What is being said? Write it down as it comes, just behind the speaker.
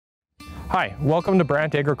Hi, welcome to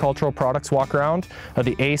Brandt Agricultural Products walk around of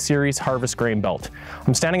the A-Series Harvest Grain Belt.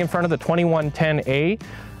 I'm standing in front of the 2110A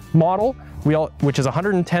model, which is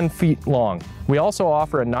 110 feet long. We also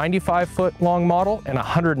offer a 95-foot long model and a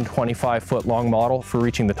 125-foot long model for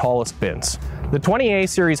reaching the tallest bins. The 20A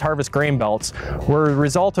Series Harvest Grain Belts were a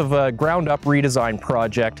result of a ground-up redesign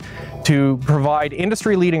project to provide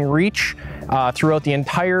industry-leading reach throughout the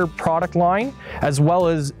entire product line, as well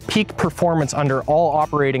as peak performance under all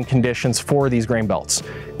operating conditions for these grain belts.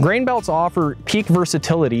 Grain belts offer peak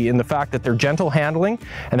versatility in the fact that they're gentle handling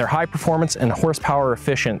and they're high performance and horsepower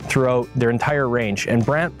efficient throughout their entire range, and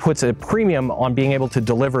Brandt puts a premium on being able to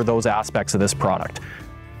deliver those aspects of this product.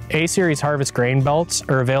 A-Series Harvest Grain Belts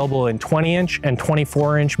are available in 20-inch and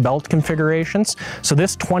 24-inch belt configurations. So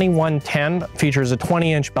this 2110 features a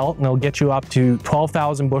 20-inch belt and it'll get you up to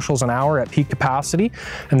 12,000 bushels an hour at peak capacity.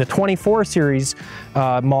 And the 24 series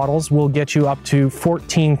models will get you up to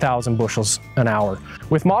 14,000 bushels an hour.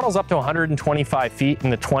 With models up to 125 feet in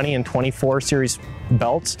the 20 and 24 series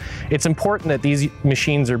belts, it's important that these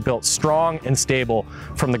machines are built strong and stable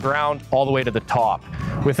from the ground all the way to the top.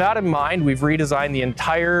 With that in mind, we've redesigned the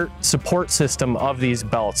entire support system of these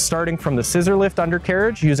belts, starting from the scissor lift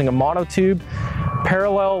undercarriage using a monotube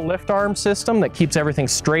parallel lift arm system that keeps everything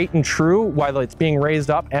straight and true while it's being raised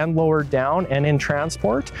up and lowered down and in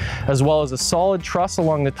transport, as well as a solid truss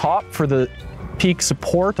along the top for the peak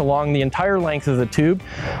support along the entire length of the tube,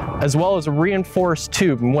 as well as a reinforced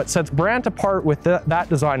tube. And what sets Brandt apart with that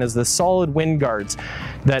design is the solid wind guards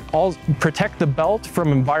that all protect the belt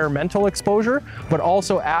from environmental exposure, but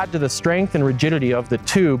also add to the strength and rigidity of the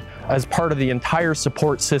tube as part of the entire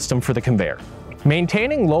support system for the conveyor.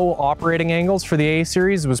 Maintaining low operating angles for the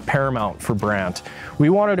A-Series was paramount for Brandt. We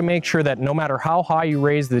wanted to make sure that no matter how high you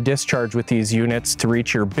raise the discharge with these units to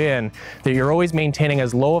reach your bin, that you're always maintaining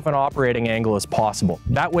as low of an operating angle as possible.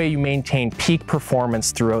 That way you maintain peak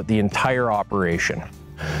performance throughout the entire operation.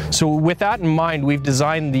 So with that in mind, we've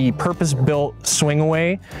designed the purpose-built swing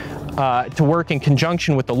away to work in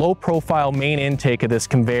conjunction with the low-profile main intake of this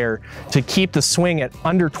conveyor to keep the swing at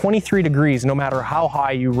under 23 degrees no matter how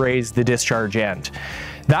high you raise the discharge end.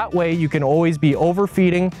 That way you can always be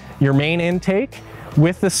overfeeding your main intake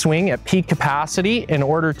with the swing at peak capacity in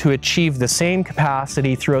order to achieve the same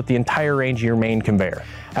capacity throughout the entire range of your main conveyor.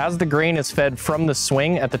 As the grain is fed from the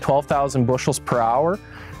swing at the 12,000 bushels per hour,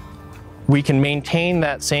 we can maintain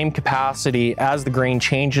that same capacity as the grain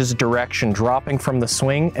changes direction, dropping from the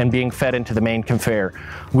swing and being fed into the main conveyor.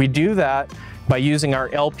 We do that by using our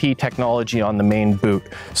LP technology on the main boot.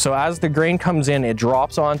 So as the grain comes in, it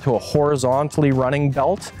drops onto a horizontally running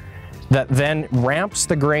belt that then ramps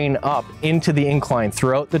the grain up into the incline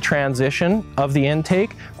throughout the transition of the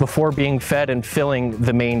intake before being fed and filling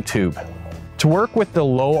the main tube. To work with the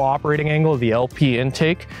low operating angle of the LP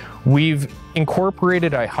intake, we've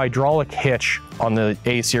incorporated a hydraulic hitch on the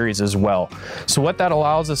A-Series as well. So what that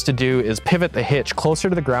allows us to do is pivot the hitch closer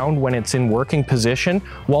to the ground when it's in working position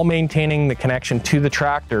while maintaining the connection to the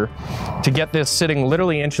tractor to get this sitting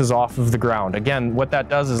literally inches off of the ground. Again, what that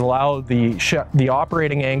does is allow the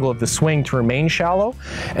operating angle of the swing to remain shallow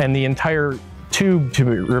and the entire tube to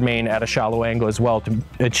remain at a shallow angle as well to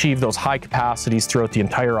achieve those high capacities throughout the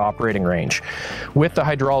entire operating range. With the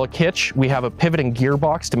hydraulic hitch, we have a pivoting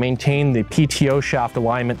gearbox to maintain the PTO shaft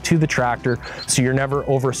alignment to the tractor so you're never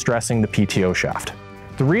overstressing the PTO shaft.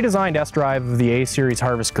 The redesigned S-drive of the A-Series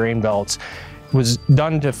Harvest Grain Belts was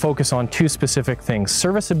done to focus on two specific things: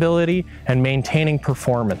 serviceability and maintaining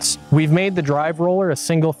performance. We've made the drive roller a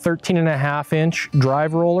single 13.5-inch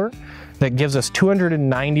drive roller that gives us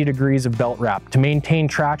 290 degrees of belt wrap to maintain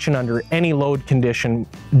traction under any load condition.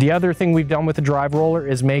 The other thing we've done with the drive roller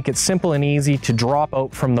is make it simple and easy to drop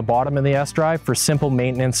out from the bottom of the S-drive for simple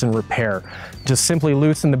maintenance and repair. Just simply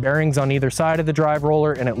loosen the bearings on either side of the drive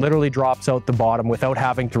roller and it literally drops out the bottom without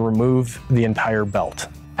having to remove the entire belt.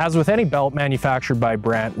 As with any belt manufactured by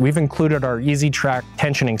Brandt, we've included our Easy Track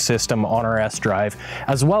tensioning system on our S-drive,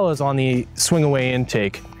 as well as on the swing away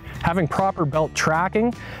intake. Having proper belt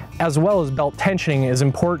tracking as well as belt tensioning is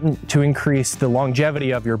important to increase the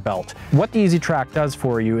longevity of your belt. What the Easy Track does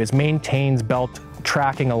for you is maintains belt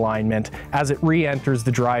tracking alignment as it re-enters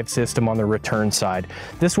the drive system on the return side.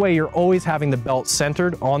 This way you're always having the belt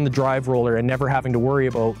centered on the drive roller and never having to worry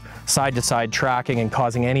about side-to-side tracking and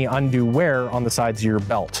causing any undue wear on the sides of your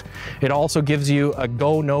belt. It also gives you a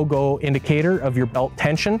go, no-go indicator of your belt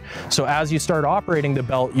tension, so as you start operating the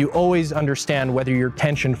belt, you always understand whether you're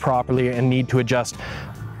tensioned properly and need to adjust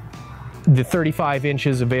the 35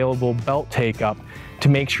 inches available belt take-up to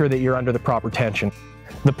make sure that you're under the proper tension.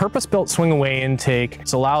 The purpose-built swing away intake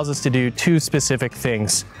allows us to do two specific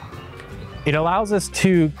things. It allows us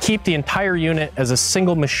to keep the entire unit as a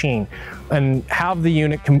single machine and have the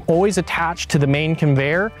unit always attached to the main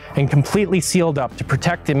conveyor and completely sealed up to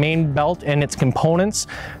protect the main belt and its components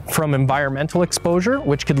from environmental exposure,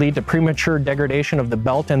 which could lead to premature degradation of the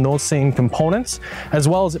belt and those same components, as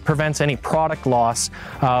well as it prevents any product loss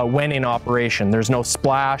when in operation. There's no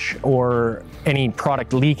splash or any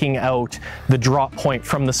product leaking out the drop point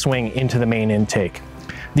from the swing into the main intake.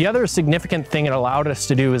 The other significant thing it allowed us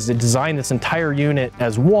to do is to design this entire unit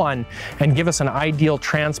as one and give us an ideal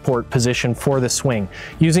transport position for the swing.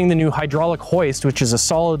 Using the new hydraulic hoist, which is a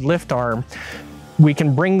solid lift arm, we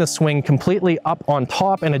can bring the swing completely up on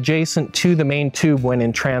top and adjacent to the main tube when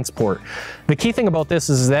in transport. The key thing about this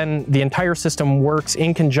is then the entire system works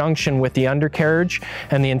in conjunction with the undercarriage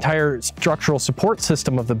and the entire structural support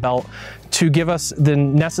system of the belt to give us the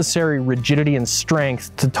necessary rigidity and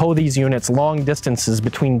strength to tow these units long distances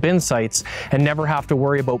between bin sites and never have to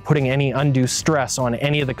worry about putting any undue stress on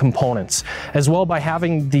any of the components. As well, by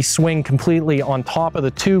having the swing completely on top of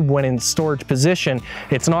the tube when in storage position,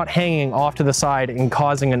 it's not hanging off to the side and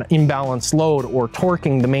causing an imbalanced load or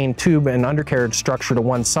torquing the main tube and undercarriage structure to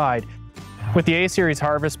one side. With the A-Series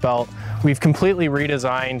harvest belt, we've completely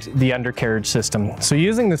redesigned the undercarriage system. So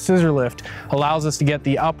using the scissor lift allows us to get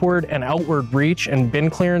the upward and outward reach and bin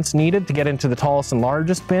clearance needed to get into the tallest and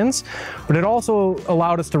largest bins, but it also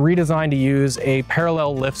allowed us to redesign to use a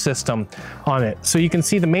parallel lift system on it. So you can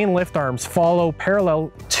see the main lift arms follow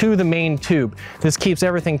parallel to the main tube. This keeps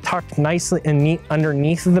everything tucked nicely and neat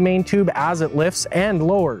underneath the main tube as it lifts and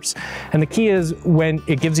lowers. And the key is when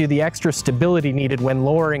it gives you the extra stability needed when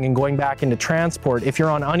lowering and going back into transport. If you're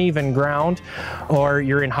on uneven ground or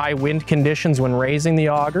you're in high wind conditions when raising the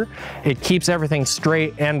auger, it keeps everything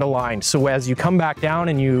straight and aligned. So as you come back down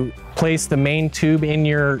and you place the main tube in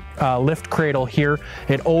your lift cradle here,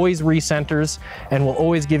 it always recenters and will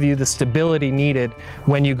always give you the stability needed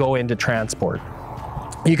when you go into transport.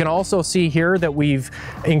 You can also see here that we've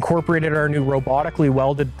incorporated our new robotically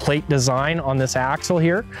welded plate design on this axle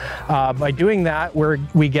here. By doing that,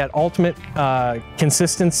 we get ultimate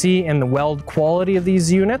consistency in the weld quality of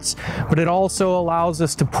these units, but it also allows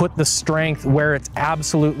us to put the strength where it's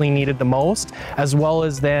absolutely needed the most, as well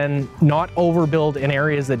as then not overbuild in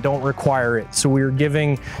areas that don't require it. So we're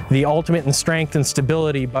giving the ultimate in strength and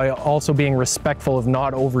stability by also being respectful of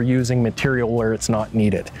not overusing material where it's not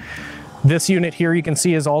needed. This unit here you can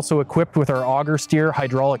see is also equipped with our auger steer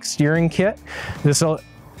hydraulic steering kit. This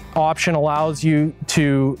option allows you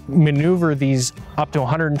to maneuver these up to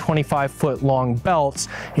 125-foot long belts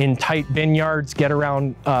in tight bin yards, get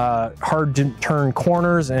around hard to turn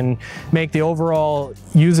corners, and make the overall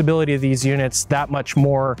usability of these units that much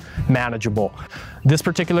more manageable. This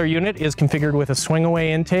particular unit is configured with a swing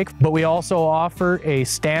away intake, but we also offer a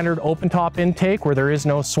standard open top intake where there is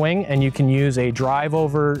no swing, and you can use a drive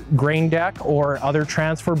over grain deck or other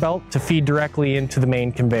transfer belt to feed directly into the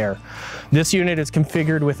main conveyor. This unit is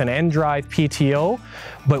configured with an end drive PTO,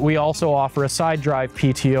 but we also offer a side drive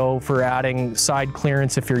PTO for adding side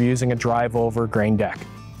clearance if you're using a drive over grain deck.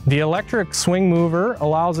 The electric swing mover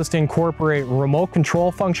allows us to incorporate remote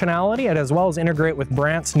control functionality and as well as integrate with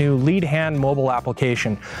Brandt's new lead hand mobile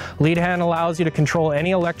application. Lead hand allows you to control any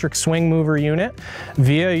electric swing mover unit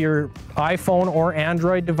via your iPhone or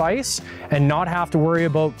Android device and not have to worry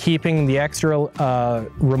about keeping the extra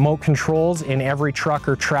remote controls in every truck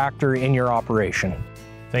or tractor in your operation.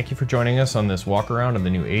 Thank you for joining us on this walk around of the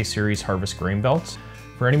new A-Series harvest grain belts.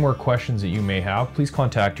 For any more questions that you may have, please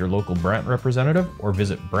contact your local Brandt representative or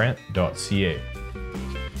visit brandt.ca.